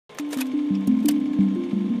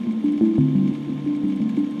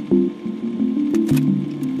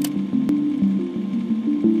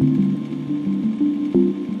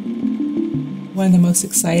One of the most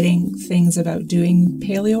exciting things about doing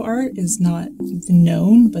paleo art is not the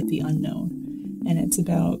known, but the unknown. And it's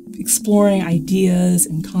about exploring ideas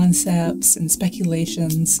and concepts and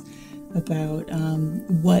speculations about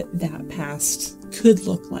what that past could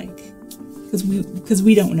look like. Because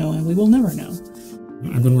we don't know and we will never know.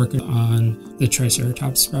 I've been working on the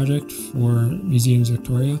Triceratops project for Museums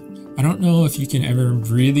Victoria. I don't know if you can ever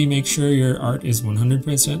really make sure your art is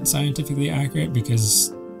 100% scientifically accurate,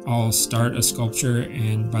 because I'll start a sculpture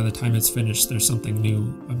and by the time it's finished there's something new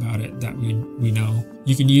about it that we know.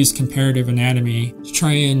 You can use comparative anatomy to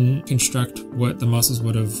try and construct what the muscles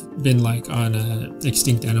would have been like on an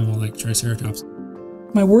extinct animal like Triceratops.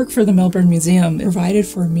 My work for the Melbourne Museum provided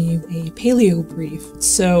for me a paleo brief.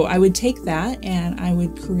 So I would take that and I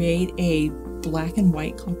would create a black and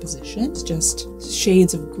white composition, just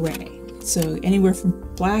shades of gray. So anywhere from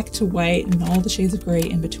black to white and all the shades of gray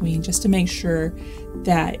in between, just to make sure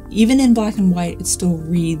that even in black and white, it still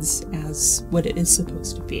reads as what it is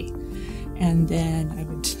supposed to be. And then I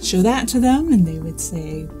would show that to them and they would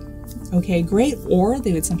say, okay, great. Or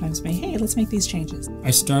they would sometimes say, hey, let's make these changes.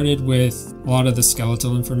 I started with a lot of the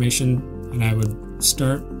skeletal information and I would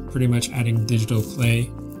start pretty much adding digital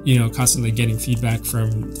clay, you know, constantly getting feedback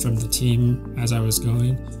from the team as I was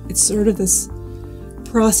going. It's sort of this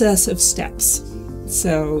process of steps.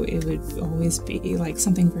 So it would always be like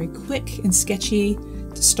something very quick and sketchy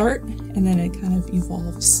to start, and then it kind of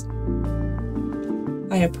evolves.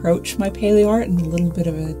 I approach my paleo art in a little bit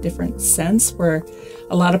of a different sense, where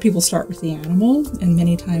a lot of people start with the animal, and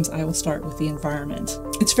many times I will start with the environment.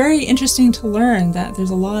 It's very interesting to learn that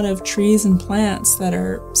there's a lot of trees and plants that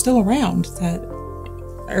are still around that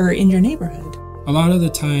are in your neighborhood. A lot of the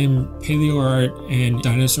time, paleo art and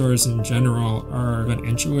dinosaurs in general are an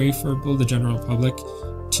entryway for the general public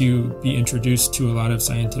to be introduced to a lot of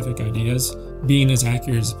scientific ideas. Being as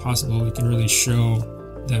accurate as possible, we can really show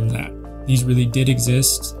them that these really did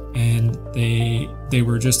exist and they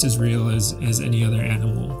were just as real as any other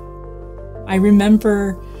animal. I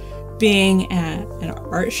remember being at an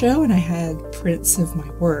art show and I had prints of my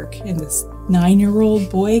work, and this 9-year-old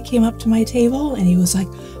boy came up to my table and he was like,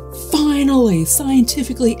 finally,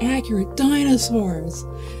 scientifically accurate dinosaurs.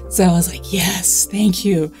 So I was like, yes, thank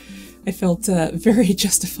you. I felt very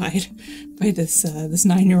justified by this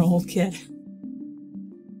 9-year-old kid.